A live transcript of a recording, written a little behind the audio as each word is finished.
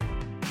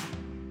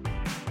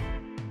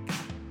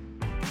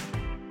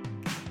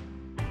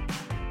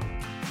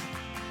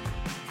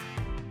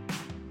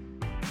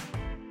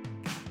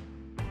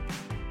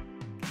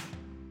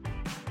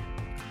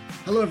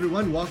Hello,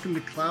 everyone. Welcome to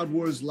Cloud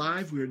Wars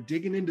Live. We're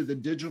digging into the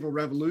digital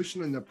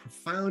revolution and the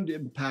profound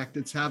impact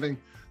it's having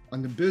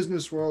on the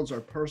business worlds, our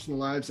personal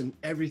lives, and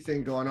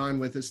everything going on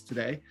with us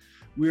today.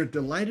 We are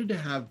delighted to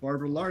have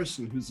Barbara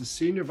Larson, who's the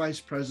Senior Vice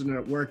President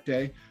at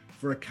Workday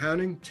for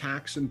Accounting,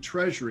 Tax, and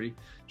Treasury.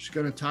 She's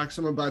going to talk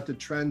some about the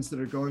trends that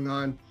are going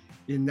on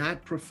in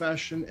that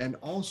profession and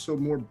also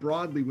more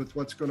broadly with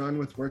what's going on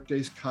with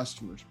Workday's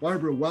customers.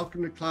 Barbara,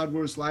 welcome to Cloud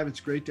Wars Live. It's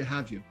great to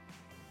have you.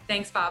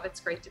 Thanks, Bob. It's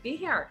great to be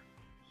here.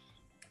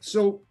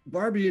 So,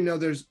 Barbie,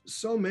 there's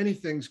so many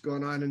things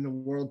going on in the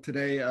world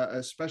today,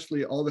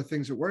 especially all the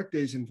things that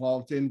Workday's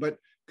involved in. But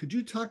could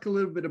you talk a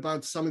little bit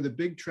about some of the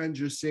big trends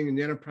you're seeing in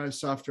the enterprise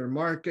software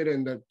market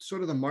and the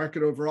sort of the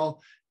market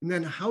overall? And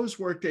then how is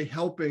Workday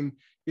helping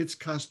its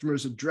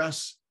customers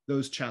address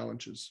those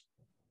challenges?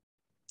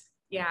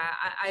 Yeah,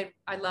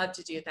 I love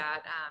to do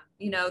that.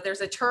 There's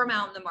a term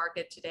out in the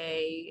market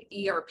today,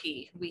 ERP.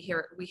 We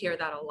hear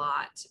that a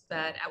lot.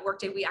 But at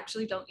Workday, we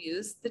actually don't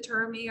use the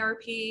term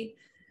ERP.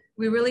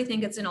 We really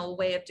think it's an old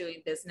way of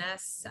doing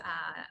business,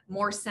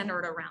 more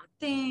centered around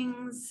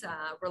things,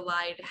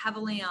 relied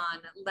heavily on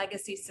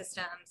legacy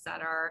systems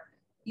that are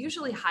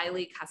usually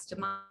highly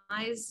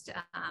customized.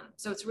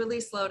 So it's really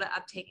slow to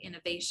uptake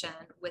innovation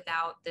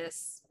without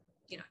this,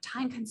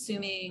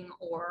 time-consuming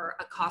or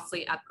a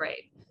costly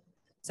upgrade.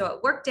 So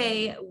at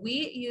Workday,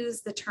 we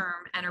use the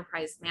term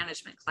Enterprise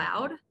Management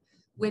Cloud,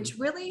 which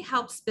really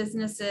helps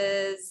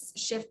businesses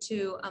shift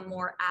to a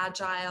more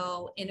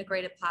agile,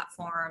 integrated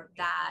platform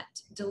that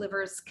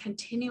delivers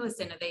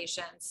continuous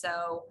innovation.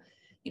 So,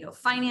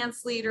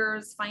 finance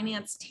leaders,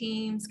 finance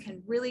teams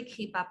can really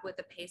keep up with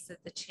the pace of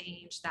the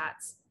change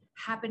that's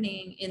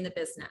happening in the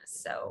business.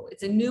 So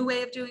it's a new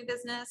way of doing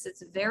business.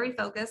 It's very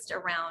focused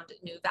around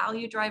new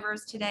value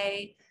drivers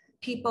today,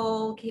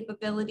 people,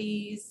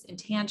 capabilities,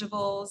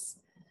 intangibles.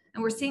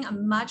 And we're seeing a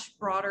much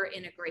broader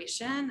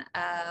integration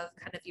of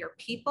kind of your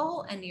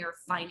people and your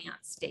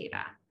finance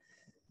data.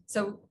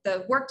 So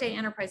the Workday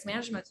Enterprise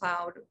Management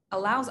Cloud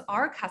allows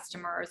our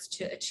customers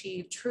to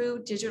achieve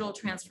true digital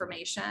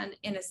transformation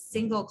in a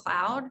single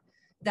cloud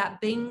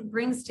that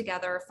brings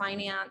together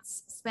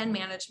finance, spend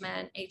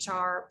management,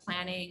 HR,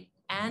 planning,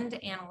 and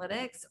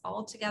analytics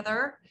all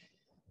together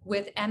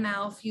with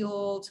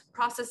ML-fueled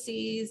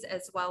processes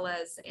as well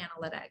as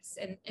analytics.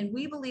 And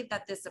we believe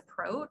that this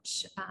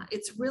approach,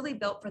 it's really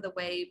built for the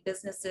way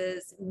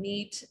businesses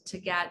need to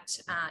get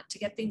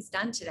things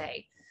done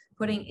today,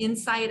 putting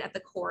insight at the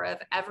core of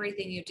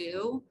everything you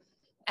do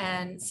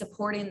and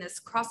supporting this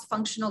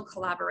cross-functional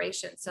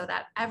collaboration so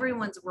that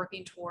everyone's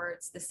working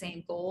towards the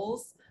same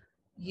goals,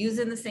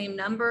 using the same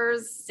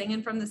numbers,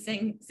 singing from the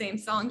same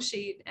song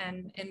sheet.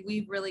 And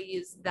we really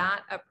use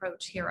that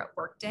approach here at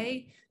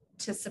Workday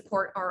to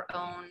support our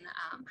own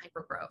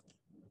hypergrowth.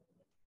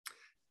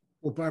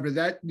 Well, Barbara,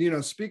 that,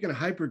 speaking of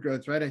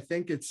hypergrowth, right, I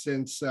think it's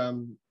since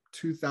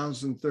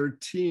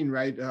 2013,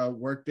 right,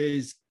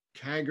 Workday's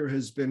CAGR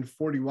has been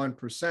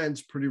 41%.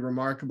 It's pretty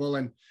remarkable.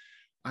 And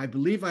I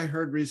believe I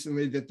heard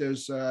recently that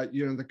there's,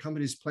 the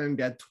company's planning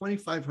to add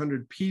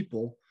 2,500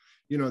 people,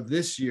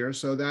 this year.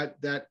 So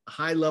that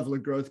high level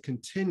of growth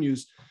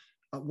continues.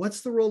 What's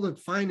the role that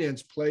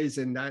finance plays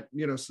in that,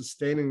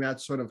 sustaining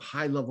that sort of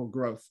high level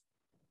growth?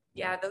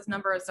 Yeah, those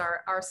numbers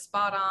are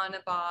spot on,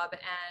 Bob.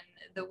 And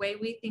the way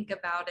we think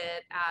about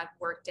it at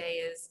Workday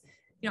is,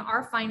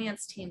 our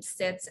finance team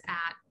sits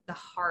at the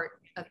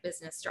heart of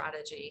business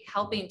strategy,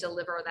 helping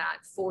deliver that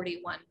 41%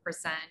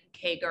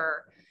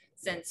 CAGR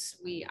since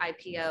we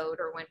IPO'd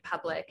or went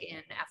public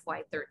in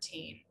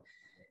FY13.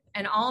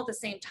 And all at the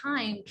same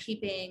time,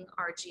 keeping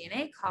our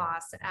G&A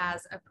costs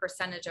as a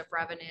percentage of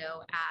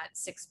revenue at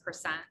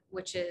 6%,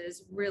 which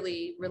is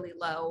really, really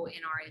low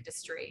in our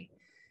industry.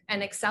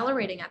 And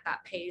accelerating at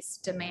that pace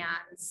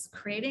demands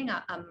creating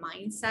a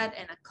mindset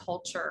and a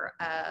culture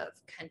of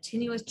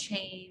continuous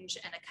change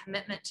and a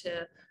commitment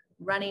to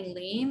running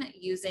lean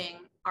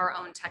using our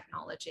own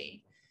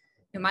technology.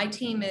 My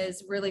team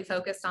is really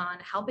focused on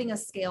helping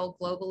us scale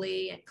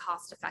globally and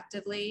cost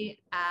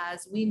effectively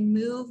as we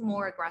move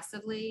more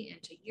aggressively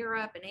into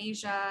Europe and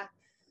Asia.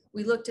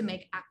 We look to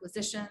make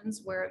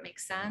acquisitions where it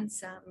makes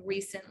sense.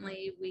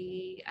 Recently,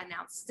 we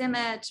announced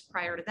Simit.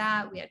 Prior to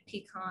that, we had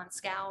Peakon,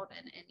 Scout,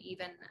 and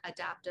even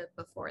Adaptive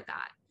before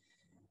that.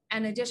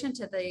 In addition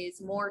to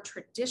these more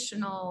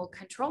traditional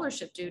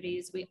controllership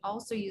duties, we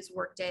also use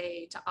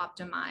Workday to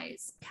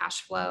optimize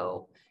cash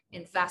flow,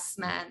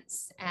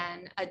 investments,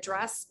 and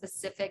address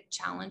specific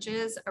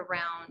challenges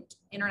around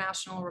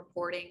international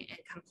reporting and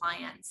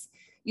compliance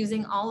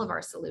using all of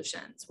our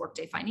solutions,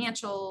 Workday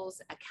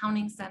Financials,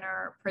 Accounting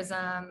Center,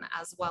 Prism,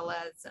 as well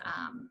as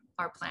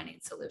our planning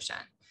solution.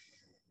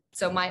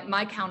 So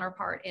my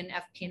counterpart in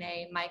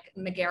FP&A, Mike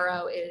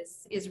Magaro,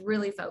 is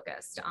really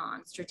focused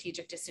on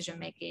strategic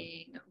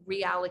decision-making,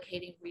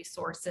 reallocating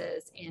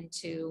resources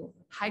into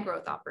high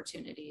growth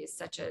opportunities,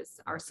 such as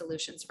our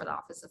solutions for the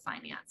Office of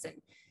Finance. And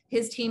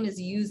his team is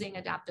using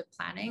adaptive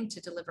planning to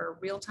deliver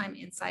real-time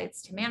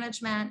insights to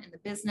management and the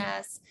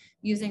business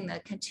using the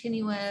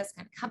continuous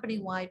and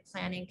company-wide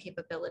planning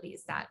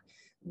capabilities that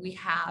we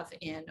have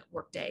in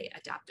Workday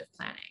Adaptive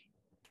Planning.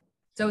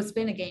 So it's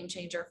been a game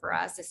changer for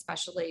us,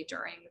 especially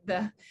during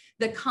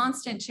the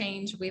constant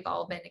change we've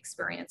all been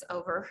experiencing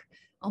over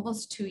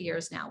almost 2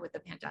 years now with the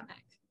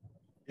pandemic.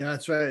 Yeah,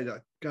 that's right.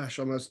 Gosh,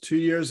 almost 2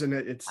 years, and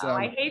it's.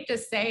 I hate to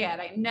say it.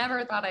 I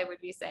never thought I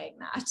would be saying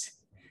that.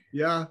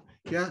 Yeah,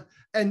 yeah,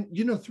 and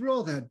through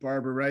all that,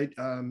 Barbara, right?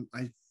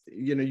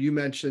 You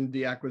mentioned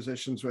the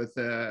acquisitions with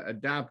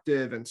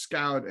Adaptive and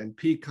Scout and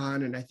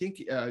Peakon, and I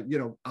think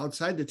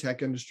outside the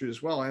tech industry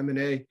as well,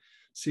 M&A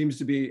seems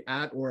to be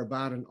at or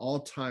about an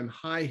all-time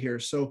high here.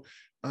 So,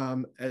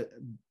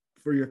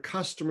 for your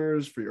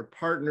customers, for your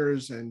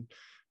partners,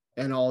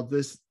 and all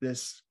this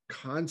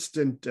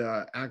constant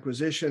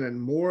acquisition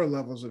and more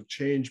levels of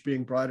change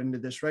being brought into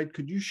this, right?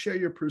 Could you share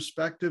your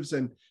perspectives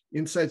and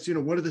insights?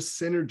 What are the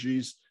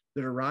synergies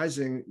that are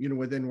rising,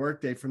 within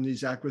Workday from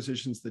these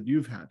acquisitions that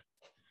you've had?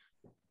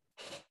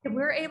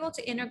 We're able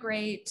to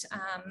integrate,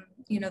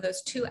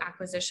 those two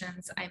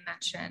acquisitions I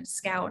mentioned,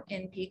 Scout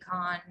and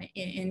Peakon,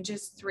 in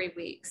just 3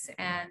 weeks.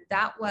 And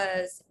that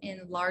was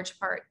in large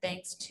part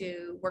thanks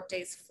to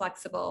Workday's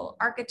flexible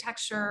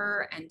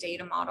architecture and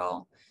data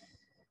model.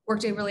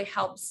 Workday really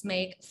helps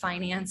make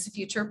finance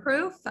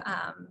future-proof.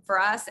 For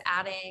us,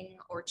 adding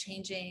or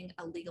changing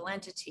a legal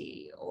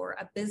entity or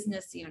a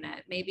business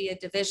unit, maybe a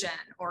division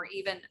or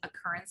even a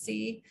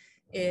currency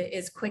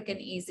is quick and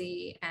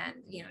easy, and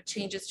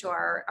changes to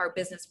our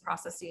business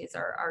processes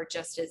are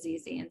just as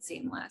easy and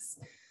seamless.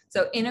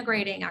 So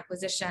integrating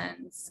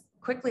acquisitions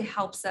quickly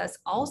helps us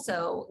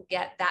also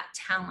get that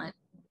talent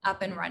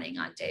up and running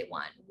on day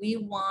one. We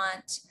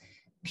want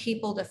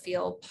people to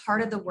feel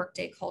part of the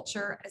Workday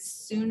culture as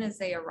soon as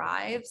they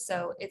arrive.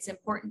 So it's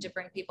important to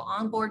bring people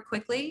on board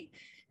quickly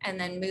and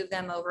then move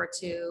them over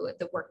to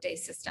the Workday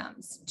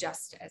systems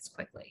just as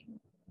quickly.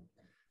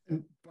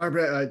 And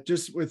Barbara,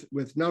 just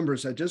with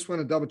numbers, I just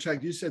want to double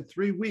check. You said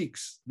 3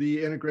 weeks,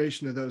 the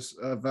integration of those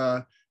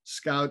of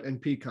Scout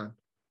and Peakon.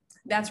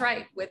 That's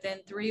right. Within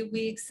 3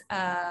 weeks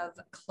of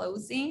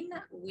closing,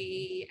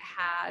 we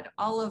had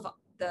all of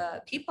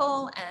the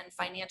people and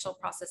financial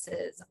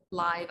processes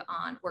live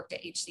on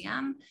Workday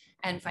HCM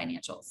and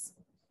financials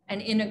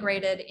and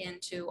integrated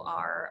into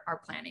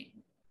our planning.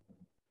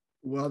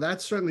 Well,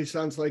 that certainly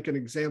sounds like an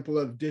example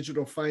of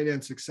digital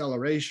finance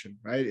acceleration,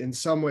 right? In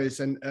some ways,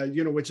 and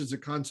which is a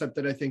concept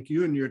that I think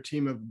you and your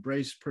team have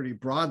embraced pretty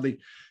broadly.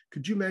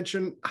 Could you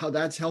mention how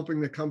that's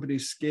helping the company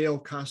scale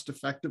cost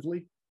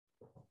effectively?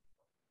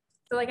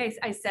 So like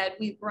I said,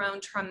 we've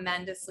grown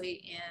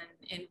tremendously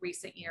in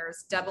recent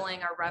years,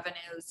 doubling our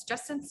revenues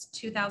just since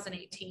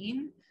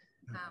 2018.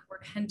 We're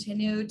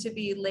continued to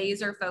be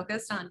laser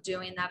focused on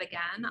doing that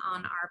again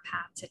on our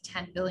path to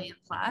 10 billion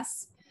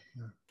plus.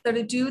 So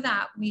to do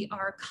that, we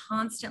are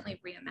constantly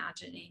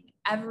reimagining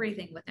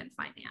everything within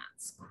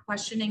finance,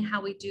 questioning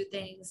how we do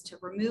things to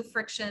remove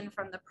friction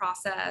from the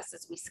process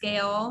as we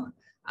scale,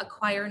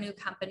 acquire new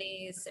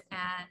companies,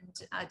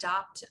 and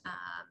adopt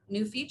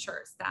new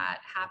features that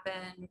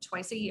happen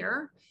twice a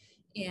year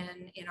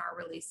in our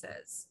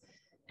releases.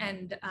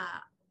 And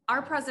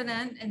our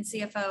president and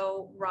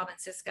CFO, Robin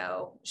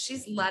Cisco,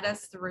 she's led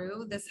us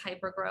through this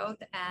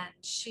hypergrowth, and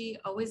she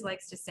always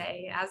likes to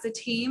say, as a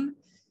team,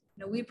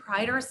 we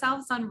pride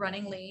ourselves on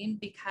running lean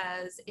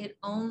because it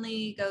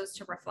only goes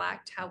to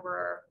reflect how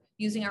we're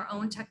using our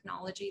own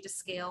technology to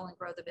scale and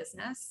grow the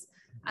business.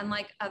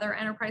 Unlike other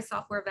enterprise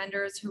software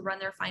vendors who run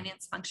their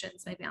finance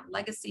functions maybe on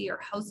legacy or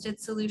hosted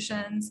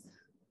solutions,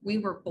 we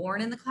were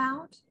born in the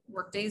cloud.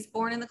 Workday's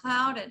born in the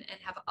cloud, and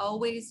have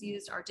always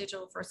used our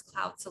digital first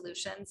cloud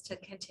solutions to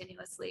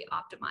continuously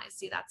optimize.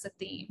 See, that's a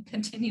theme,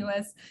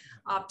 continuous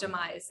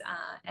optimize,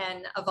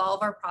 and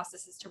evolve our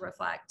processes to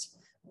reflect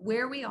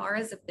where we are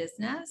as a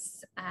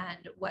business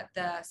and what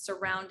the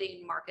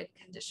surrounding market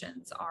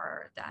conditions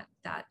are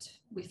that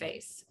we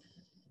face.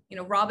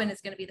 Robin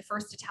is going to be the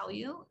first to tell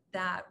you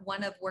that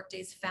one of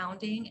Workday's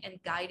founding and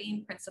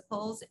guiding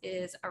principles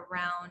is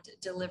around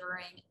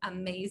delivering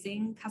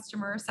amazing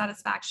customer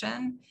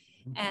satisfaction.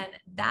 And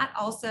that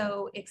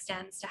also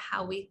extends to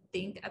how we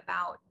think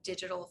about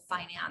digital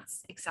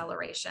finance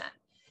acceleration.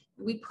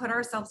 We put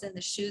ourselves in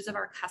the shoes of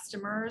our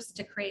customers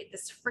to create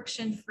this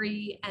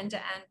friction-free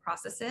end-to-end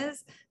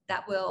processes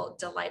that will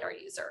delight our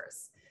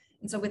users.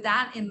 And so with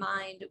that in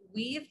mind,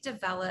 we've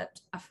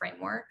developed a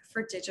framework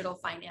for digital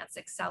finance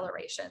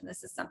acceleration.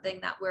 This is something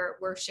that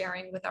we're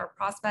sharing with our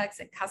prospects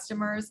and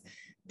customers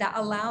that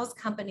allows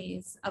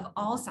companies of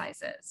all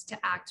sizes to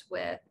act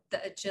with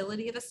the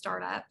agility of a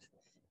startup,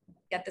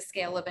 get the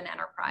scale of an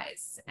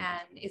enterprise.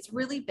 And it's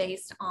really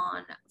based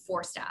on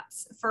 4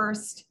 steps.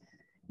 First,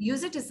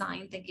 use a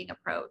design thinking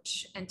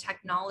approach and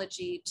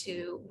technology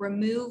to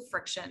remove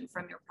friction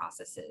from your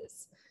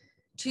processes,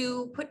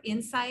 to put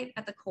insight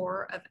at the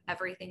core of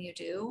everything you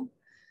do.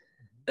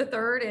 The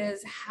third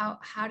is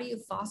how do you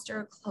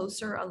foster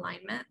closer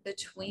alignment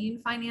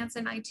between finance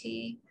and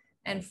IT?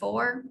 And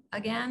 4,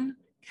 again,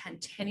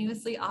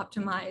 continuously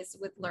optimize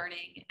with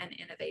learning and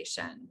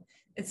innovation.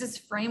 It's this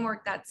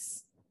framework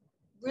that's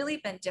really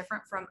been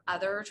different from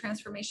other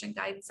transformation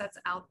guidance that's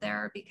out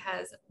there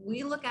because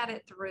we look at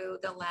it through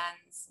the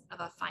lens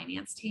of a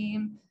finance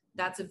team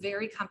that's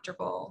very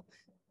comfortable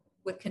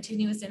with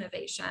continuous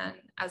innovation,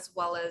 as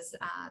well as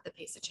the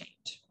pace of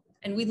change.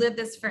 And we live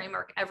this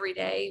framework every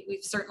day.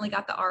 We've certainly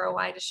got the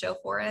ROI to show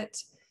for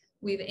it.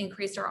 We've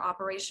increased our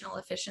operational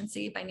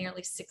efficiency by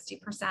nearly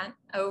 60%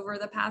 over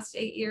the past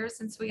 8 years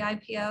since we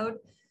IPO'd,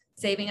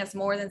 saving us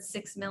more than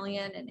 $6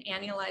 million in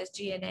annualized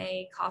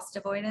G&A cost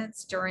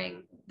avoidance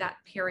during that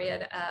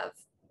period of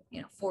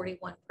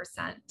 41%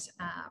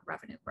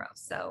 revenue growth.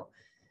 So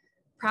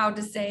proud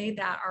to say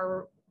that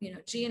our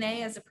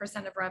G&A as a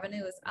percent of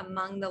revenue is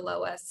among the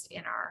lowest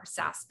in our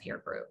SaaS peer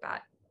group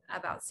at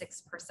about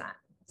 6%.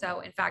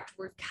 So in fact,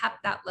 we've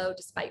kept that low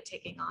despite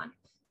taking on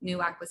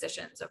new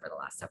acquisitions over the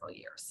last several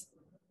years.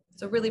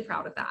 So really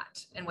proud of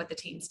that and what the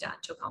team's done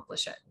to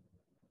accomplish it.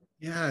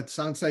 Yeah, it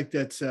sounds like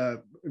that's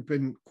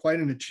been quite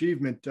an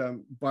achievement,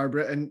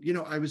 Barbara. And,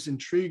 I was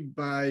intrigued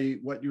by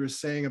what you were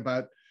saying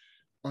about,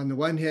 on the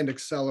one hand,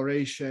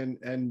 acceleration,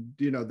 and,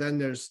 then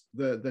there's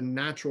the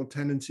natural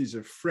tendencies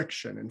of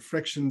friction, and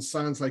friction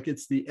sounds like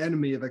it's the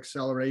enemy of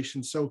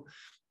acceleration. So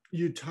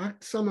you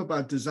talked some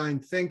about design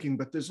thinking,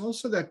 but there's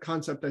also that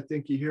concept I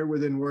think you hear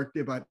within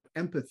Workday about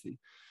empathy.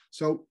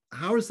 So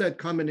how is that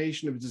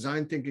combination of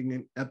design thinking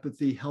and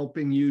empathy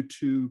helping you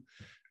to,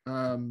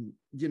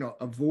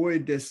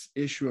 avoid this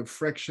issue of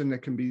friction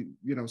that can be,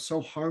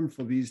 so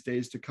harmful these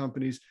days to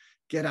companies,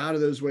 get out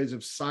of those ways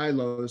of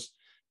silos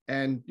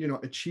and,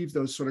 achieve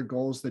those sort of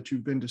goals that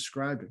you've been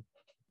describing?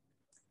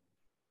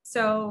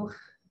 So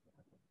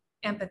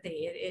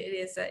empathy,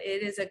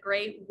 it is a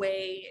great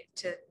way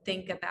to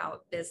think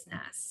about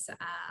business.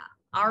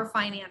 Our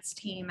finance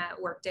team at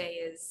Workday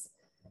is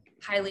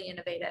highly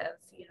innovative.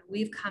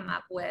 We've come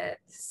up with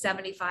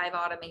 75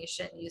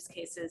 automation use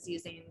cases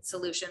using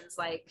solutions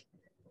like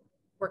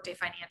Workday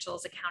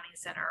Financials, Accounting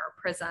Center,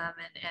 Prism,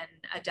 and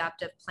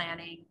adaptive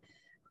planning.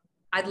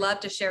 I'd love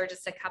to share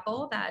just a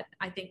couple that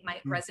I think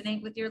might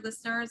resonate with your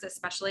listeners,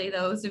 especially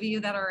those of you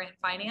that are in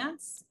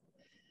finance.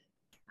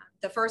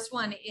 The first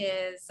one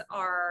is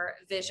our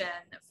vision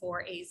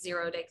for a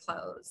zero-day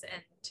close.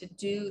 And to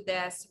do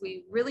this,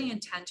 we really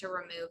intend to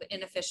remove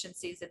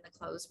inefficiencies in the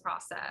close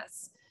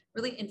process,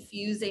 really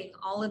infusing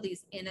all of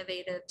these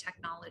innovative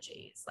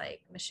technologies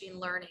like machine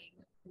learning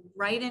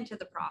right into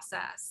the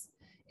process,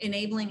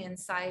 enabling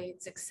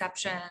insights,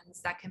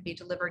 exceptions that can be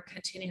delivered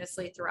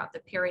continuously throughout the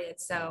period.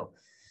 So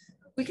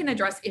we can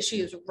address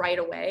issues right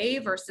away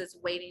versus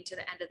waiting to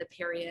the end of the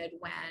period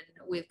when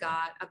we've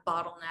got a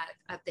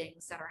bottleneck of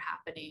things that are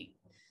happening.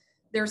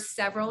 There's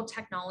several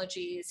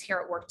technologies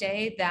here at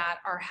Workday that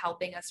are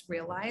helping us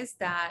realize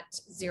that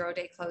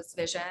zero-day close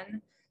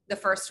vision. The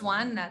first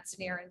one that's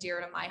near and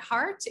dear to my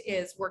heart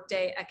is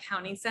Workday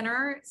Accounting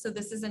Center. So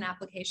this is an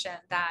application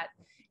that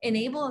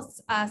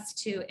enables us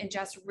to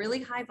ingest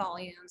really high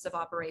volumes of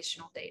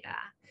operational data,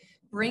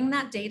 bring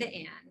that data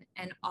in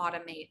and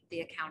automate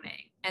the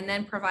accounting, and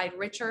then provide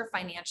richer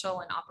financial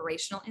and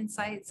operational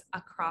insights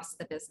across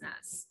the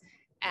business.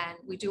 And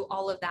we do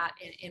all of that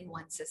in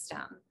one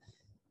system.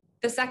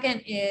 The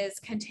second is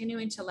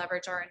continuing to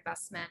leverage our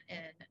investment in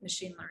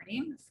machine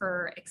learning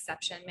for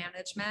exception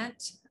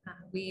management.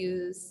 We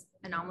use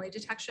anomaly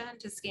detection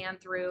to scan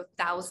through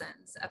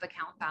thousands of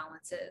account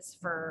balances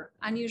for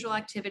unusual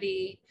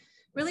activity,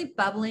 really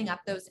bubbling up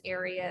those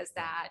areas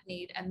that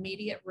need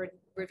immediate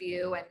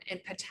review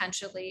and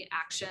potentially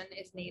action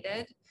if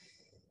needed.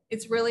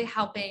 It's really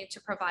helping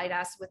to provide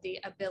us with the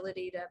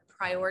ability to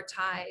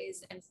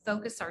prioritize and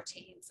focus our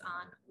teams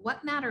on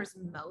what matters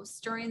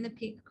most during the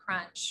peak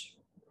crunch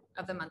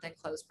of the month-end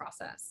close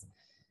process.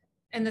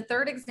 And the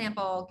third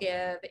example I'll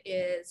give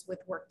is with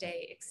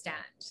Workday Extend.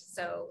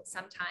 So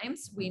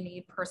sometimes we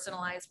need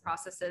personalized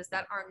processes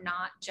that are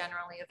not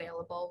generally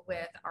available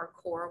with our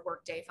core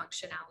Workday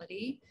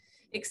functionality.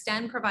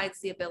 Extend provides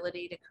the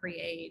ability to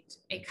create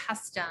a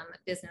custom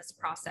business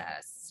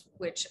process,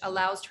 which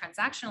allows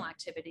transactional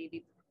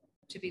activity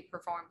to be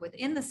performed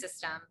within the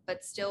system,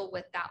 but still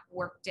with that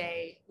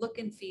Workday look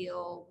and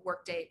feel,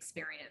 Workday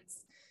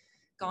experience.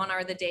 Gone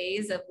are the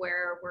days of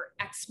where we're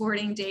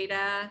exporting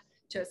data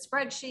to a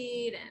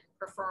spreadsheet and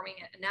performing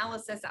an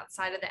analysis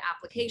outside of the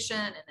application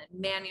and then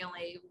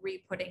manually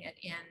re-putting it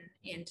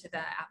into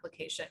the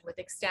application. With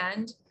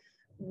Extend,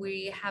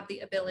 we have the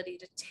ability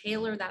to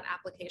tailor that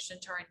application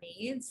to our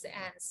needs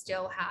and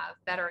still have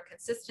better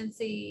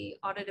consistency,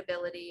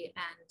 auditability,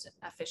 and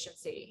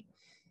efficiency.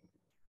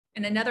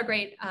 And another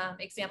great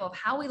example of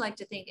how we like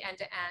to think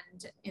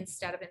end-to-end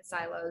instead of in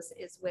silos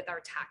is with our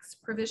tax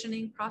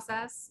provisioning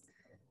process.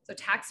 So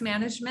tax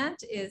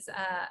management is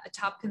a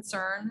top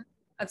concern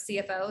of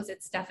CFOs.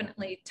 It's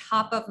definitely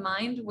top of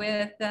mind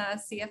with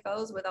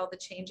CFOs with all the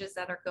changes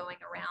that are going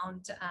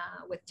around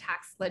with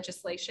tax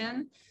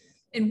legislation.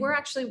 And we're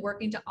actually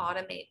working to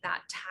automate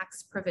that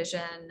tax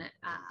provision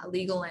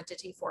legal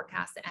entity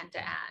forecast end to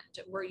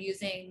end. We're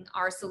using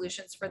our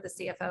solutions for the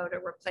CFO to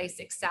replace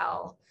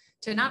Excel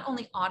to not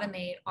only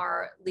automate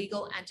our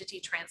legal entity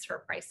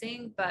transfer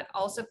pricing, but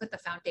also put the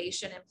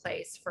foundation in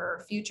place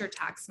for future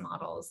tax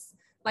models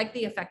like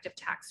the effective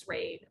tax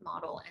rate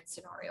model and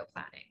scenario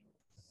planning.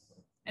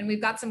 And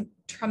we've got some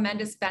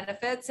tremendous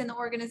benefits in the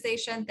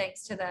organization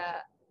thanks to the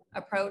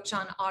approach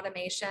on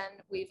automation.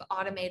 We've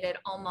automated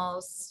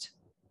almost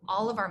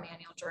all of our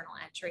manual journal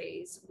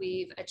entries.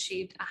 We've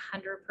achieved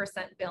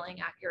 100% billing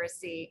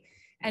accuracy,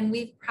 and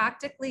we've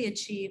practically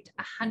achieved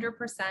 100%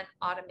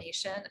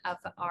 automation of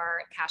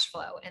our cash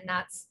flow. And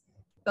that's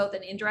both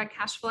an indirect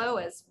cash flow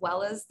as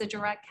well as the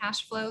direct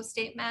cash flow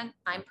statement.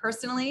 I'm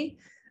personally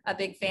a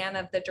big fan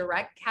of the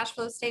direct cash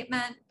flow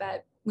statement,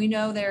 but we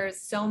know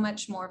there's so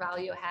much more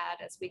value ahead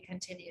as we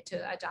continue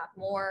to adopt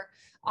more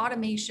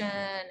automation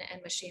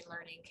and machine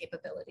learning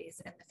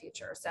capabilities in the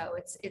future. So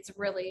it's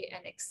really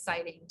an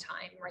exciting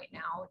time right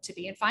now to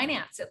be in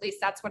finance. At least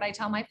that's what I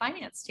tell my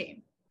finance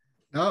team.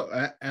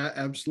 No,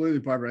 absolutely,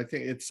 Barbara. I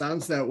think it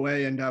sounds that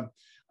way. And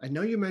I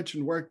know you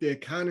mentioned Workday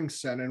Accounting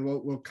Center, and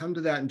we'll come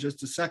to that in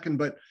just a second.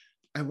 But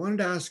I wanted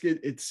to ask you,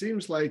 it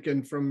seems like,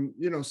 and from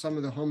some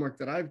of the homework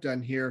that I've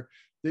done here,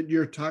 that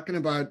you're talking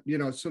about,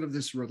 sort of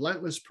this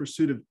relentless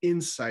pursuit of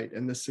insight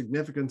and the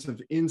significance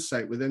of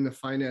insight within the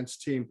finance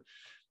team.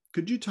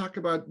 Could you talk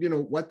about,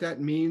 what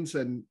that means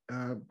and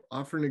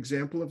offer an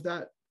example of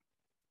that?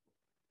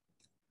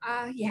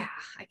 Yeah,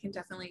 I can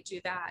definitely do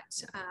that.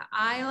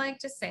 I like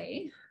to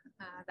say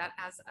that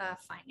as a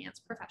finance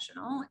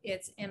professional,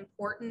 it's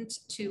important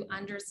to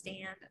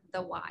understand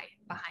the why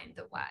behind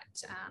the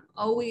what.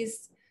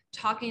 Always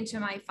talking to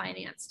my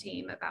finance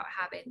team about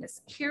having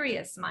this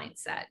curious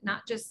mindset,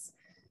 not just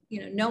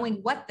knowing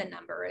what the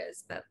number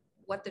is, but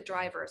what the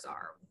drivers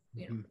are,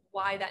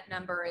 why that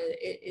number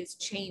is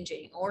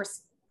changing or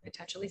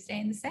potentially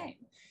staying the same.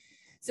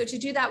 So to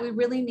do that, we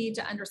really need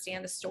to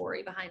understand the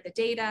story behind the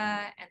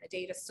data and the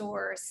data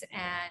source.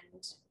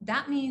 And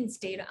that means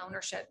data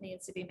ownership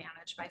needs to be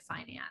managed by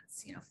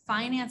finance.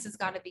 Finance has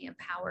got to be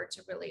empowered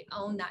to really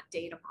own that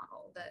data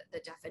model, the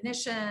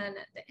definition,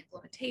 the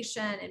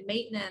implementation and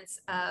maintenance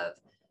of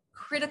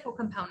critical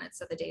components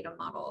of the data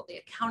model, the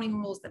accounting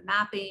rules, the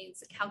mappings,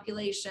 the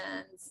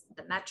calculations,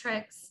 the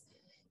metrics.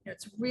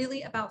 It's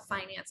really about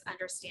finance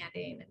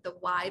understanding the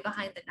why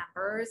behind the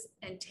numbers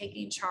and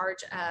taking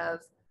charge of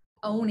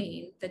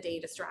owning the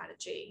data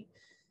strategy.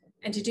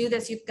 And to do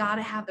this, you've got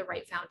to have the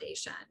right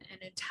foundation, an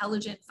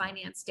intelligent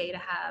finance data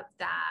hub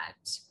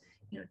that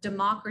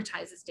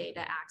democratizes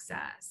data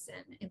access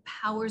and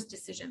empowers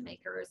decision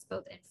makers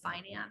both in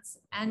finance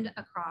and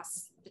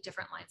across the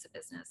different lines of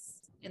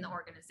business in the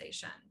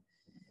organization.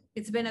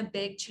 It's been a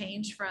big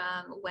change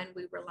from when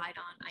we relied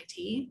on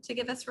IT to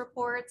give us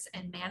reports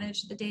and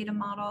manage the data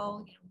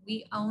model.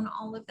 We own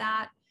all of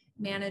that,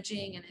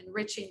 managing and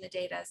enriching the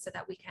data so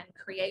that we can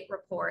create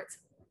reports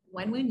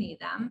when we need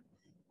them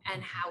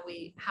and how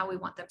we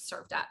want them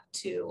served up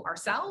to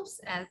ourselves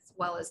as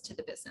well as to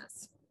the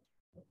business.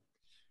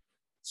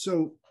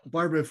 So,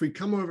 Barbara, if we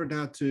come over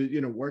now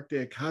to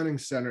Workday Accounting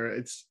Center,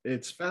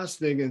 it's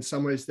fascinating in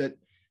some ways that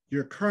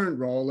your current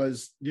role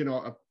as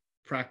a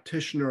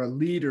practitioner, a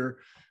leader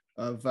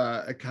of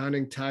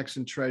accounting, tax,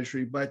 and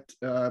treasury, but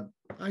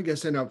I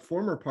guess in a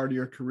former part of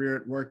your career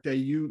at Workday,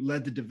 you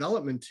led the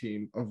development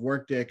team of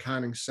Workday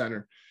Accounting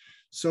Center.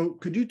 So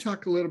could you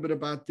talk a little bit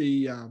about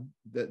the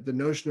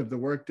notion of the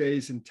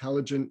Workday's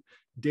intelligent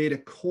data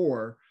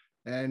core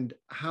and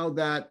how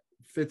that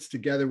fits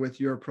together with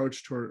your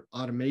approach toward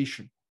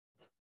automation?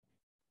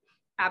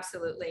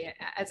 Absolutely.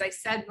 As I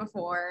said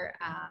before,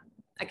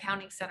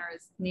 Accounting Center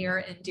is near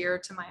and dear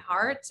to my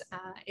heart.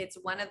 It's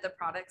one of the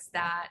products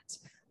that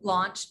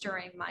launched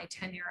during my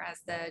tenure as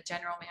the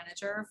general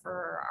manager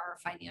for our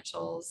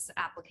financials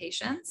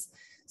applications.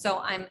 So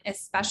I'm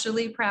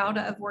especially proud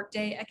of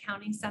Workday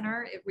Accounting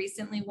Center. It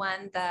recently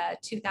won the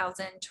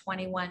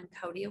 2021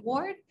 CODI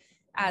Award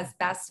as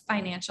Best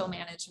Financial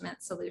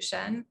Management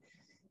Solution.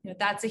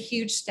 That's a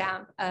huge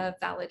stamp of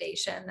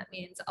validation that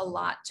means a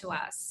lot to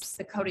us.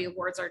 The CODI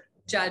Awards are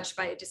judged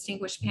by a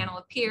distinguished panel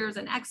of peers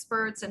and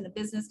experts in the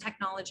business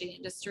technology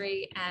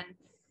industry, and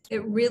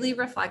it really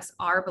reflects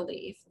our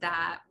belief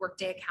that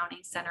Workday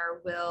Accounting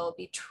Center will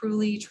be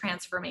truly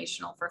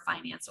transformational for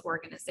finance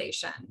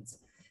organizations,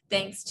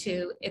 thanks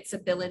to its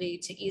ability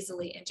to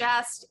easily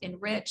ingest,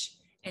 enrich,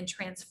 and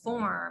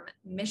transform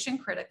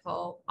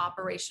mission-critical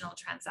operational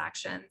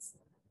transactions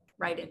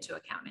right into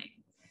accounting.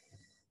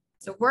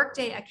 So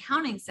Workday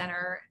Accounting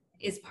Center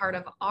is part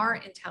of our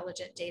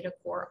intelligent data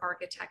core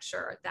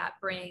architecture that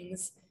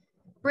brings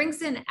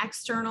in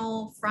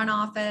external front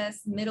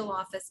office, middle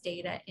office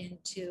data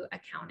into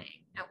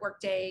accounting. At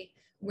Workday,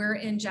 we're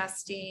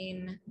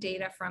ingesting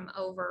data from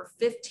over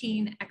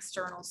 15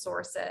 external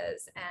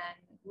sources and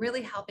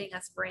really helping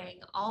us bring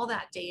all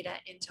that data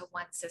into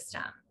one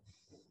system.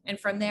 And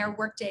from there,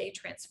 Workday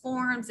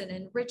transforms and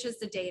enriches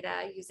the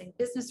data using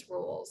business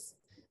rules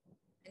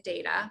and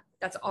data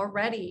that's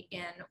already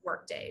in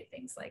Workday,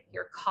 things like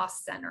your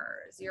cost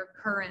centers, your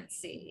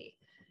currency,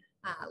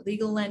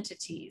 legal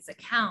entities,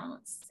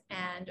 accounts,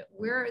 and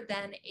we're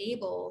then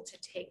able to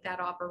take that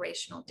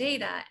operational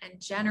data and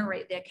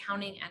generate the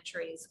accounting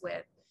entries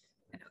with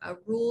a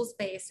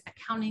rules-based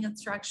accounting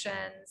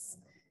instructions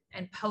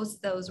and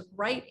post those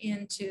right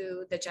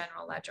into the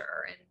general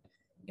ledger.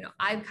 And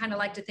I kind of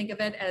like to think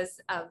of it as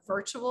a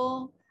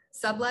virtual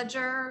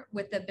subledger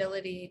with the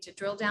ability to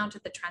drill down to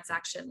the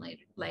transaction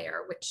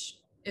layer, which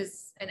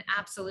is an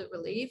absolute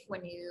relief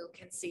when you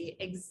can see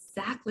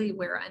exactly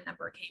where a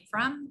number came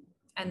from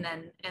and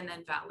then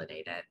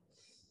validate it.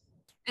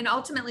 And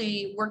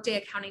ultimately, Workday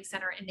Accounting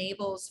Center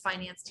enables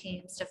finance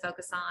teams to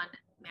focus on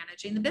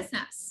managing the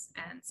business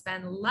and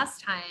spend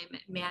less time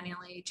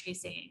manually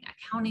chasing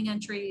accounting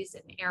entries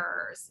and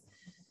errors.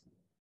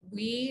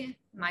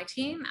 My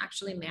team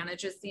actually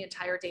manages the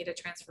entire data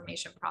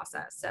transformation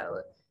process.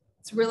 So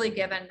it's really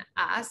given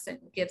us and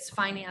gives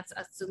finance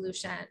a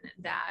solution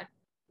that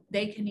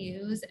they can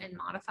use and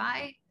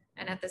modify,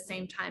 and at the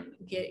same time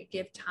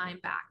give time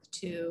back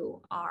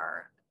to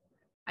our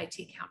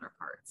IT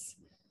counterparts.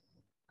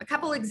 A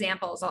couple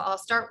examples. I'll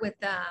start with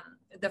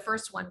the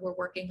first one we're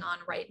working on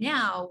right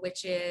now,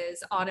 which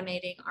is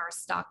automating our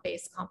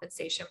stock-based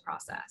compensation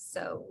process.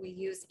 So we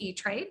use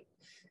E-Trade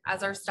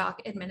as our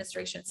stock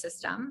administration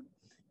system.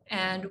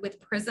 And with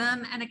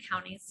Prism and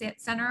Accounting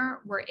Center,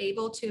 we're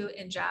able to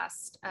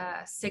ingest a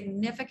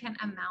significant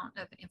amount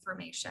of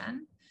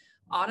information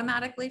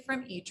automatically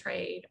from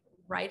E-Trade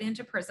right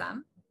into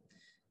Prism.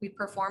 We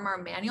perform our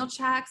manual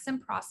checks and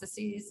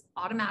processes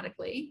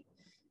automatically.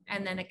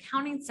 And then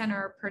Accounting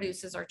Center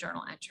produces our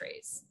journal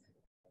entries,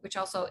 which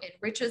also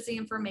enriches the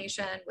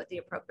information with the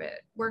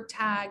appropriate work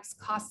tags,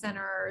 cost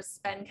centers,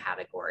 spend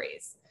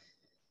categories.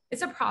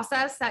 It's a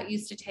process that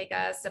used to take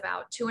us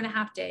about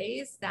 2.5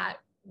 days that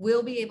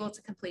we'll be able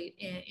to complete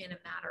in a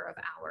matter of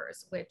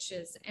hours, which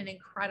is an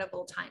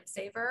incredible time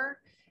saver.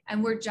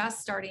 And we're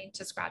just starting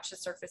to scratch the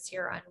surface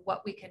here on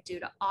what we can do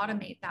to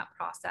automate that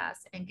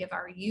process and give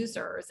our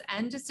users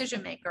and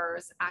decision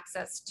makers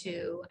access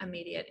to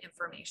immediate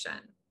information.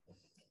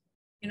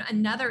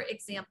 Another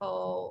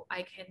example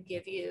I can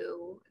give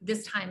you,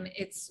 this time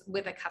it's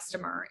with a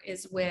customer,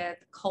 is with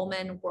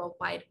Coleman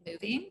Worldwide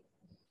Moving.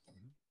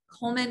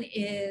 Coleman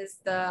is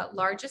the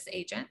largest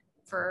agent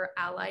for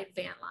Allied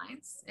van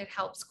lines. It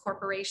helps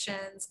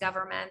corporations,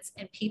 governments,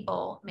 and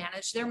people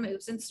manage their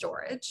moves and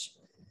storage.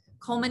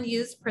 Coleman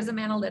used Prism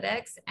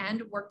Analytics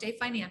and Workday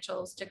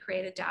Financials to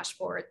create a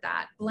dashboard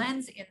that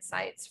blends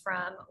insights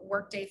from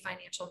Workday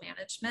Financial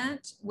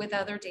Management with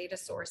other data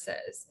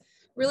sources,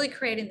 really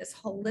creating this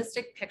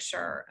holistic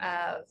picture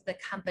of the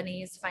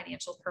company's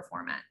financial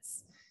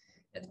performance.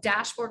 The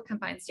dashboard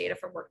combines data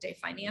from Workday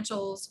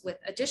Financials with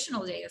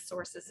additional data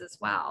sources as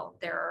well: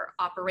 their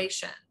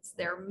operations,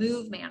 their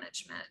move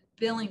management,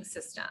 billing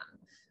system,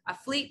 a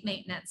fleet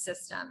maintenance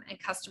system, and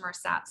customer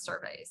sat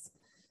surveys.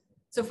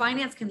 So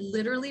finance can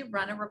literally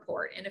run a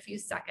report in a few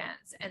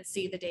seconds and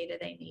see the data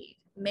they need,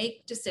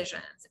 make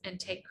decisions, and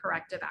take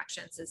corrective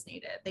actions as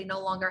needed. They no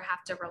longer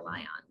have to rely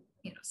on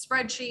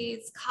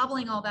spreadsheets,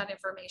 cobbling all that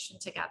information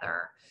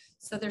together.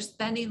 So they're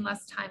spending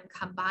less time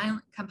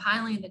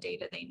compiling the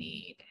data they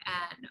need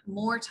and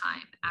more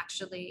time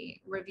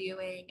actually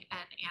reviewing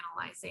and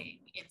analyzing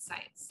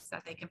insights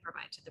that they can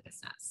provide to the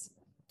business.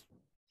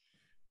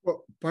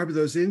 Well, Barbara,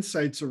 those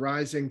insights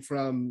arising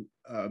from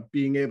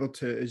being able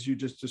to, as you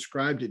just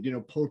described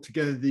it, pull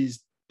together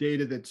these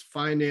data that's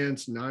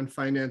finance,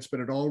 non-finance, but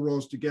it all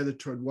rolls together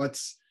toward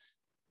what's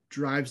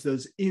drives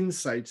those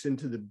insights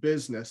into the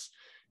business.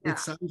 Yeah. It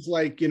sounds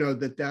like,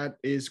 that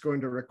is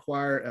going to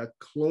require a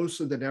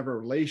closer than ever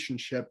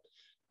relationship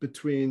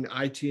between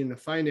IT and the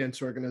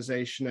finance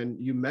organization. And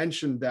you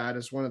mentioned that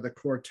as one of the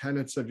core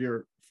tenets of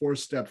your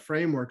 4-step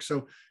framework.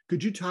 So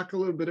could you talk a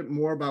little bit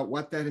more about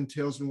what that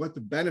entails and what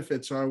the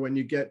benefits are when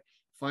you get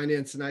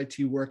finance and IT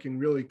working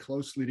really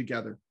closely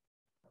together?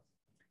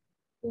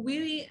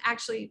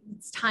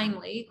 It's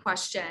timely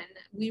question.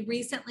 We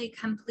recently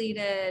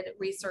completed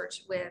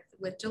research with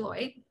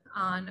Deloitte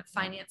on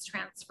finance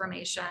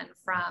transformation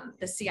from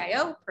the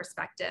CIO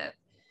perspective,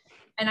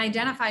 and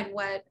identified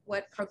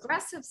what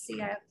progressive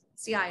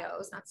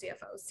CIOs, not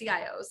CFOs,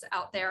 CIOs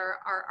out there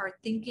are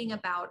thinking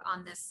about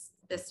on this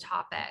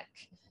topic.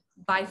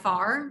 By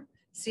far,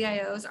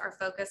 CIOs are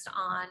focused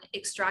on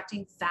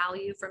extracting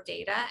value from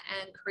data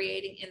and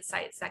creating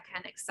insights that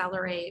can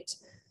accelerate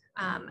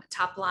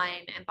top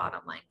line and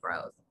bottom line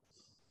growth.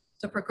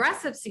 So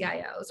progressive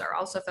CIOs are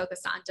also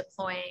focused on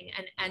deploying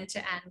an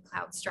end-to-end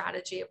cloud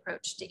strategy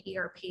approach to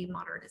ERP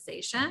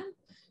modernization,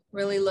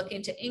 really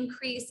looking to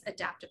increase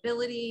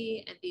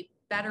adaptability and be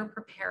better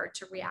prepared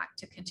to react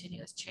to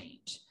continuous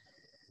change.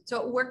 So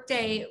at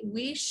Workday,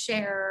 we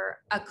share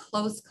a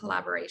close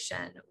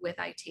collaboration with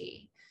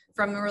IT.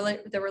 From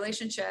the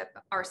relationship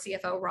our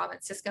CFO,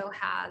 Robin Cisco,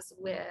 has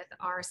with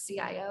our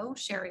CIO,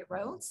 Sherry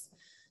Rhodes,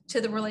 to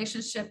the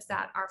relationships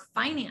that our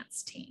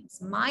finance teams,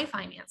 my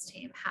finance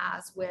team,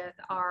 has with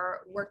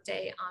our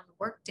Workday on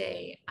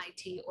Workday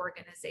IT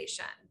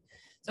organization.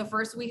 So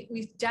first,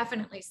 we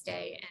definitely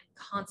stay in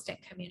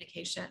constant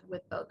communication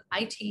with both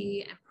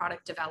IT and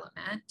product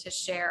development to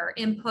share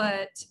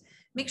input,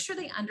 make sure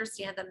they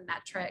understand the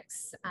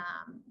metrics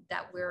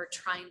that we're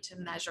trying to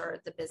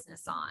measure the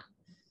business on.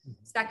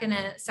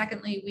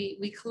 Secondly,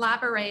 we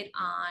collaborate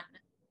on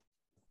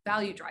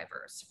value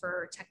drivers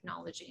for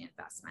technology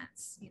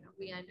investments.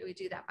 We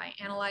do that by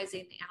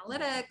analyzing the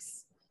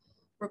analytics,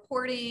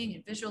 reporting,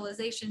 and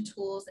visualization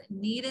tools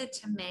needed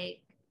to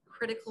make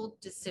critical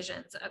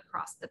decisions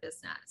across the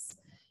business.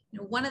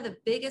 One of the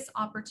biggest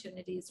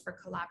opportunities for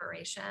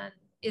collaboration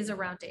is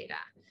around data.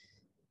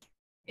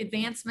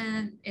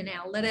 Advancement in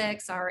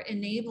analytics are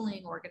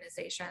enabling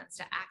organizations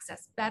to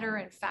access better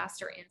and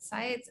faster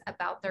insights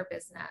about their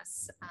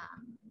business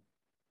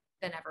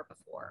than ever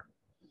before.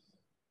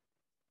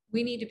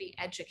 We need to be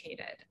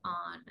educated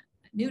on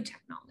new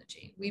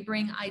technology. We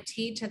bring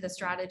IT to the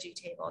strategy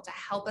table to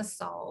help us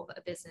solve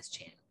a business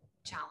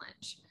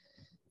challenge.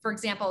 For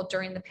example,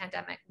 during the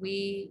pandemic,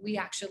 we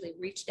actually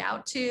reached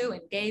out to,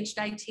 engaged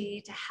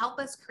IT to help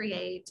us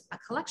create a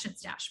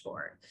collections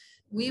dashboard.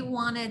 We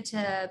wanted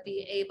to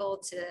be able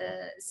to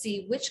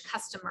see which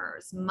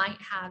customers might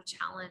have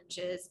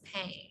challenges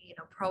paying,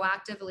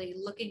 proactively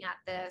looking at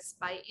this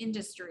by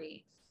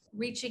industry,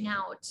 reaching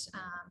out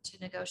to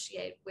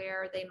negotiate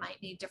where they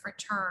might need different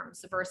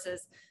terms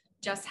versus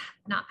just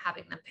not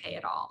having them pay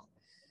at all.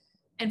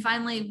 And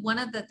finally, one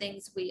of the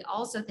things we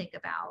also think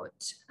about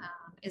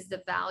is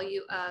the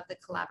value of the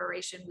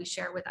collaboration we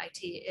share with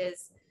IT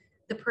is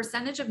the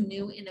percentage of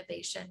new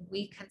innovation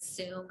we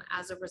consume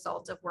as a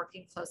result of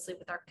working closely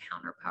with our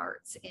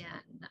counterparts in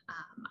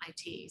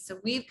IT. So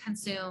we've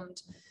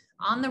consumed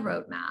on the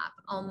roadmap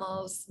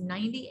almost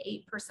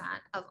 98%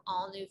 of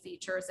all new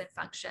features and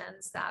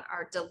functions that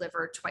are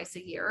delivered twice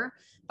a year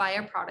by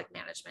our product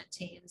management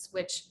teams,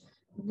 which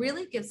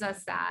really gives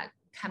us that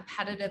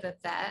competitive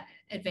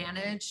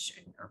advantage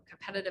or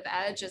competitive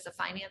edge as a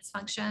finance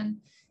function,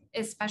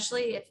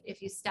 especially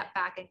if you step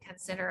back and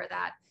consider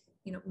that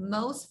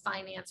most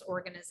finance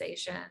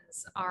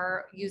organizations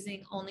are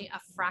using only a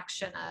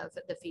fraction of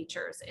the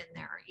features in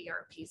their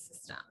ERP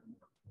system.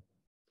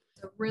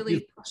 So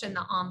really pushing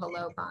the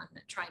envelope on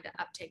trying to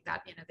uptake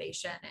that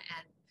innovation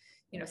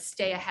and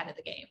stay ahead of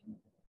the game.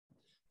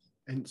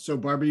 And so,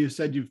 Barbara, you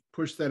said you've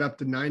pushed that up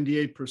to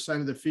 98%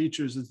 of the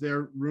features. Is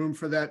there room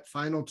for that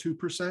final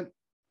 2%?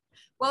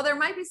 Well, there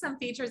might be some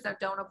features that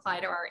don't apply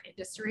to our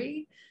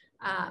industry.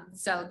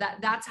 So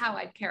that's how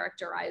I'd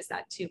characterize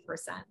that 2%.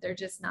 They're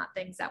just not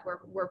things that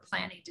we're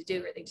planning to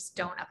do, or they just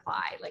don't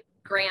apply. Like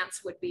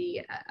grants would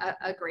be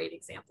a great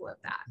example of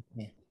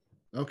that.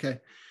 Okay.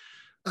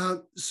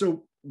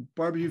 So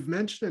Barbara, you've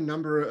mentioned a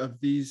number of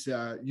these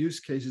use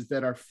cases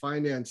that are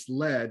finance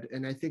led.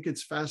 And I think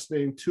it's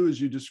fascinating too,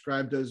 as you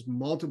described as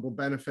multiple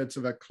benefits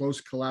of a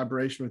close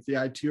collaboration with the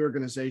IT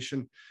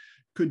organization.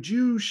 Could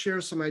you share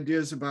some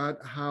ideas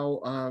about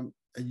how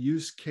a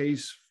use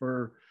case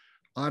for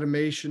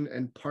automation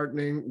and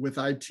partnering with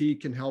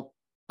IT can help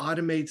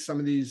automate some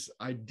of these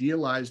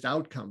idealized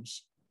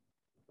outcomes?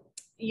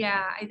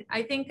 Yeah,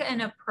 I think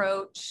an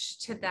approach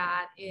to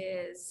that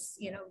is,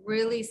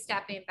 really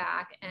stepping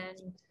back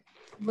and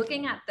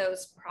looking at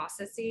those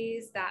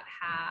processes that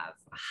have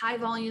high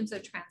volumes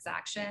of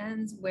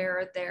transactions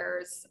where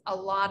there's a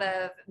lot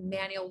of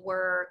manual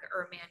work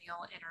or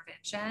manual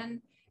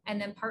intervention, and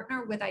then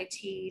partner with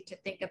IT to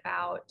think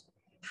about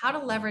how to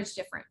leverage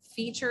different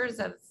features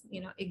of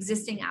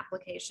existing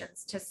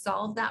applications to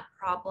solve that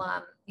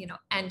problem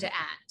end to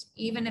end,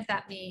 even if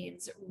that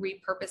means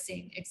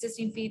repurposing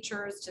existing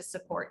features to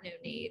support new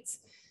needs.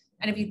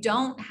 And if you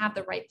don't have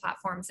the right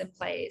platforms in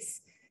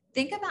place,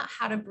 think about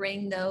how to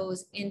bring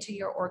those into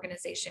your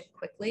organization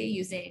quickly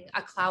using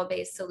a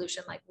cloud-based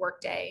solution like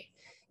Workday.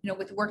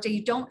 With Workday,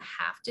 you don't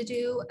have to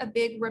do a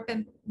big rip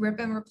and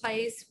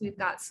replace. We've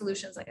got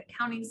solutions like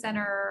Accounting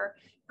Center,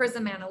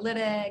 Prism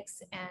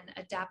Analytics, and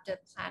adaptive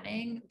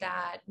planning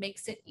that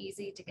makes it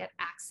easy to get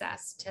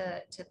access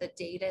to the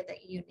data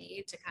that you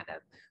need to kind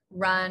of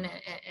run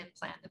and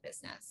plan the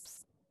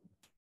business.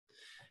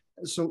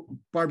 So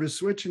Barbara,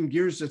 switching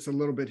gears just a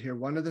little bit here,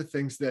 one of the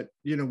things that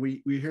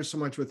we hear so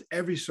much with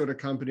every sort of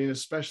company, and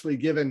especially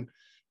given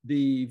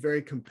the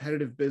very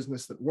competitive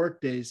business that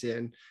Workday's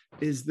in,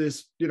 is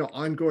this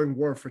ongoing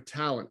war for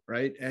talent,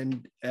 right?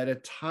 And at a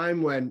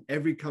time when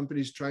every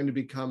company's trying to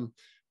become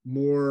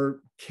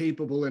more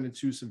capable in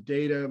its use of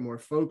data, more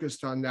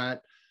focused on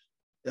that,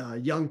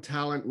 young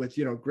talent with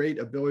great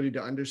ability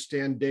to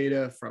understand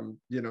data from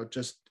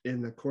just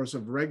in the course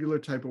of regular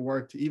type of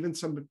work to even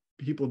some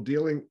people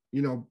dealing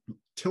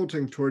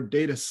tilting toward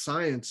data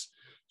science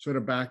sort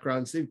of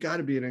backgrounds, they've got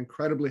to be in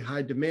incredibly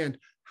high demand.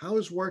 How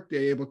is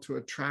Workday able to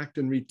attract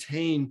and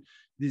retain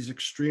these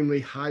extremely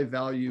high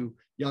value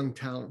young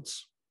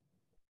talents?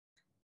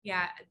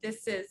 Yeah,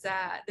 this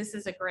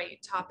is a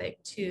great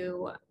topic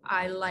too.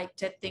 I like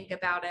to think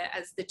about it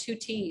as the two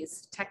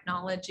T's,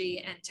 technology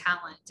and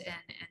talent.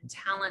 And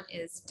talent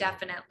is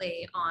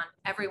definitely on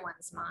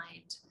everyone's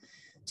mind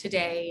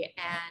today.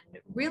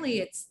 And really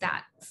it's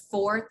that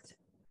fourth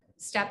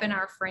step in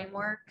our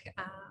framework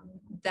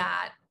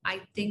that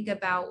I think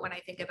about when I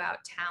think about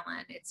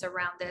talent. It's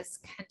around this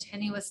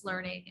continuous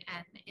learning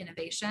and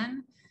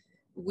innovation.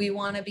 We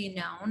want to be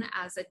known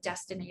as a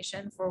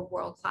destination for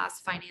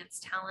world-class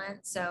finance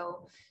talent.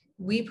 So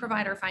we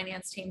provide our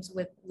finance teams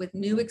with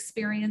new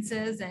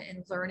experiences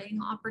and learning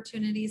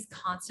opportunities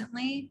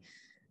constantly,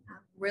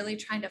 really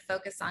trying to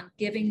focus on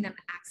giving them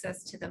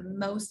access to the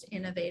most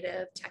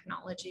innovative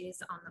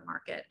technologies on the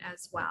market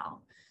as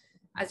well.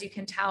 As you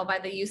can tell by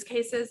the use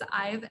cases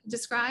I've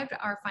described,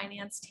 our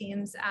finance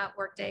teams at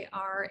Workday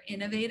are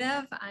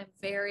innovative. I'm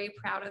very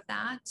proud of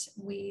that.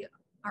 We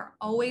are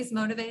always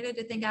motivated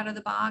to think out of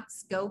the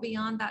box, go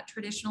beyond that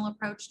traditional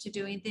approach to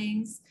doing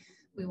things.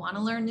 We want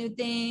to learn new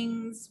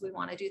things. We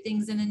want to do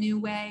things in a new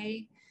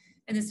way.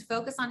 And this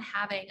focus on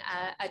having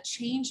a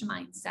change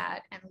mindset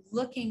and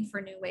looking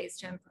for new ways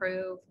to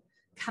improve,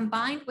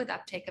 combined with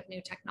uptake of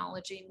new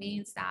technology,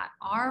 means that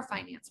our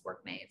finance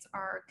workmates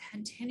are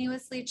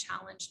continuously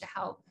challenged to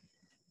help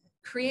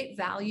create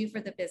value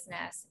for the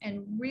business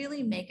and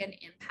really make an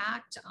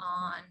impact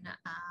on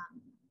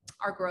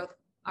our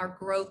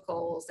growth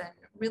goals, and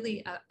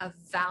really a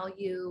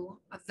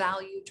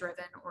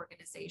value-driven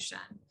organization.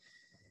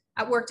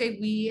 At Workday,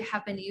 we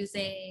have been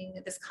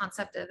using this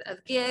concept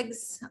of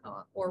gigs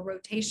or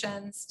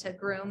rotations to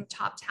groom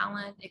top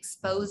talent,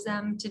 expose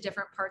them to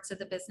different parts of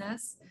the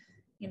business.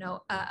 You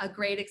know, a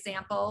great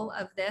example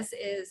of this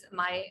is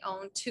my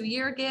own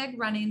 2-year gig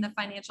running the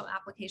financial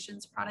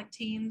applications product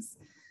teams.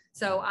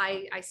 So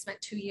I spent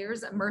 2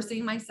 years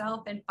immersing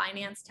myself in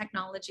finance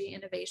technology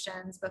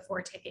innovations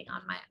before taking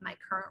on my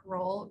current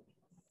role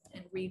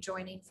and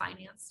rejoining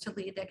finance to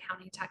lead the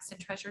accounting, tax, and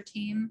treasure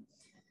team.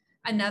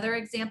 Another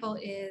example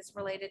is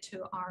related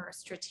to our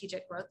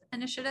strategic growth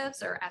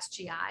initiatives, or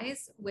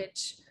SGIs,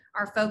 which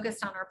are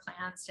focused on our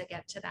plans to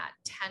get to that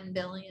 10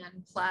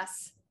 billion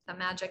plus, the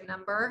magic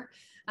number,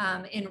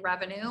 in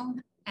revenue.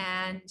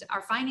 And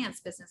our finance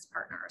business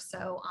partners,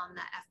 so on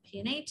the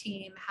FP&A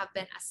team, have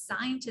been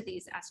assigned to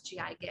these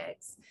SGI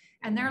gigs,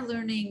 and they're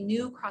learning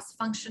new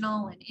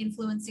cross-functional and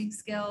influencing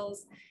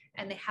skills,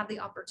 and they have the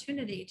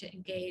opportunity to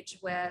engage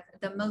with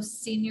the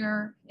most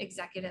senior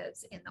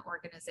executives in the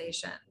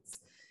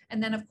organizations.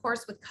 And then, of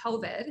course, with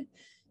COVID,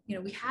 you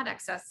know, we had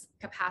excess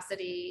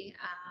capacity.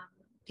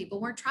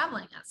 People weren't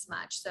traveling as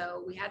much,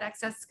 so we had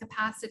excess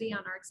capacity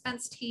on our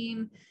expense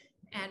team.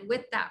 And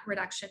with that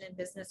reduction in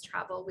business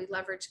travel, we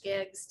leveraged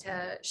gigs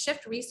to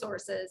shift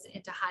resources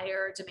into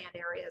higher demand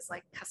areas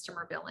like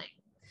customer billing.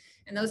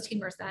 And those team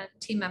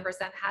members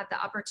then had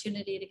the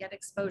opportunity to get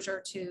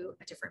exposure to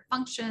a different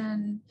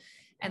function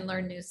and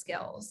learn new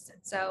skills.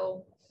 And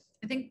so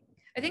I think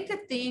the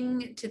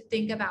thing to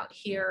think about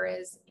here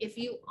is, if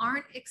you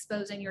aren't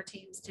exposing your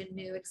teams to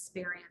new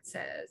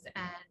experiences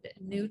and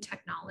new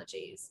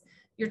technologies,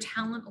 your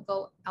talent will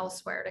go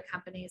elsewhere to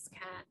companies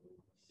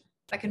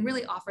that can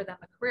really offer them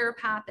a career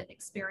path and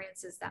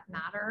experiences that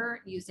matter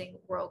using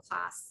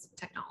world-class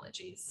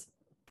technologies.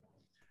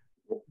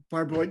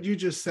 Barbara, what you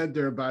just said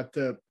there about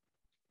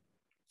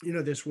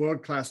this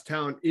world-class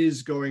talent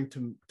is going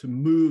to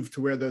move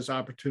to where those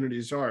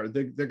opportunities are.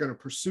 They're going to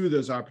pursue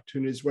those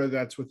opportunities, whether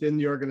that's within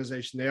the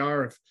organization they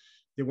are, if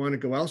they want to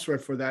go elsewhere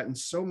for that. And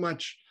so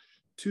much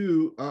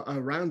too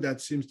around that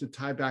seems to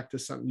tie back to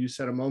something you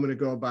said a moment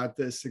ago about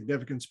the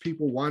significance.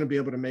 People want to be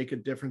able to make a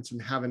difference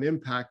and have an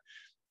impact.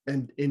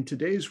 And in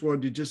today's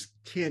world, you just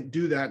can't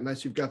do that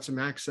unless you've got some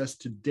access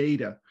to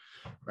data,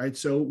 right?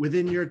 So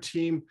within your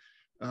team,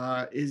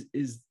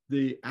 is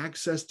the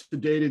access to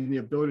data and the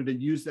ability to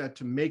use that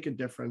to make a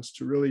difference,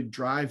 to really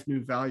drive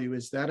new value,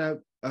 is that a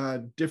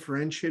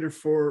differentiator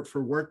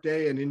for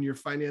Workday and in your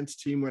finance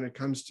team when it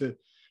comes to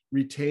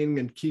retaining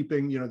and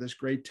keeping, this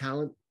great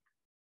talent?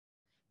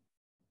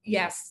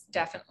 Yes,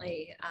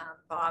 definitely,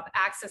 Bob.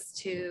 Access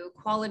to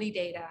quality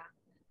data,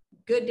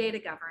 good data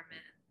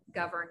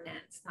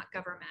governance, not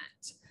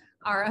government,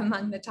 are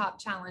among the top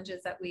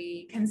challenges that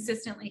we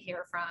consistently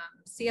hear from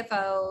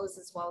CFOs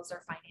as well as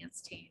our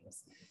finance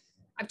teams.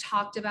 I've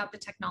talked about the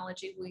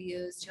technology we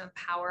use to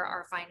empower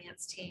our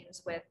finance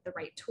teams with the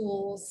right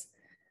tools,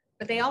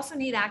 but they also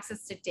need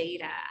access to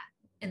data,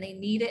 and they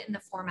need it in the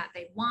format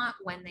they want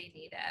when they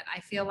need it. I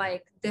feel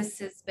like this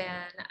has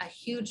been a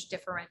huge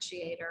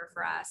differentiator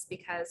for us,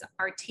 because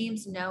our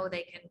teams know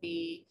they can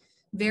be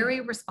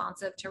very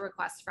responsive to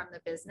requests from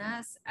the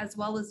business, as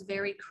well as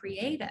very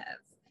creative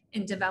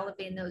in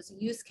developing those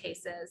use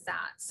cases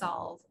that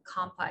solve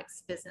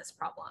complex business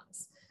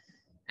problems.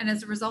 And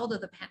as a result of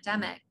the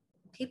pandemic,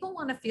 people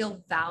want to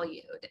feel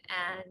valued,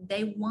 and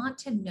they want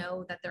to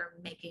know that they're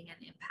making an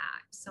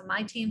impact. So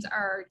my teams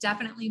are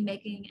definitely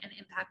making an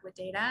impact with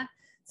data.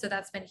 So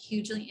that's been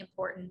hugely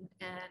important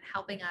in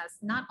helping us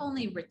not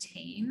only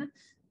retain,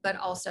 but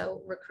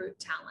also recruit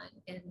talent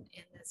in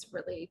this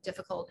really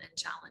difficult and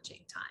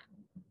challenging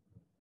time.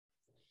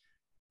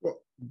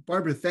 Well,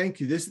 Barbara, thank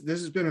you. This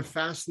has been a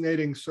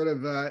fascinating sort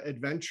of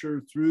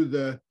adventure through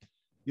the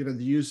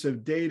use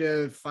of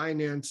data,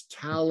 finance,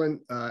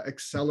 talent,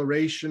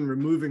 acceleration,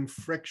 removing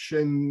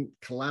friction,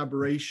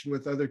 collaboration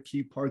with other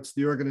key parts of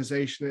the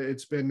organization.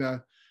 It's been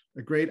a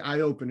great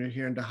eye-opener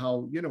here into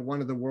how, one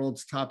of the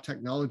world's top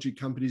technology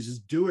companies is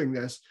doing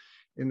this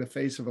in the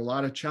face of a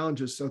lot of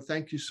challenges. So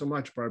thank you so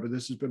much, Barbara.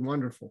 This has been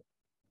wonderful.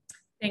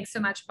 Thanks so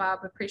much, Bob.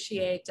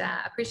 Appreciate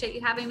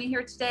you having me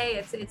here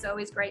today. It's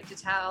always great to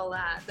tell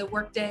the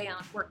Workday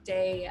on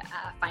Workday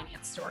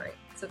finance story.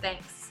 So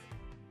thanks.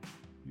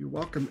 You're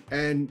welcome.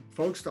 And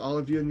folks, to all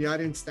of you in the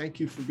audience, thank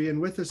you for being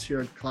with us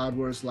here at Cloud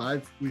Wars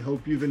Live. We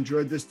hope you've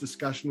enjoyed this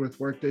discussion with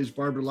Workday's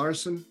Barbara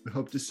Larson. We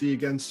hope to see you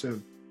again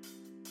soon.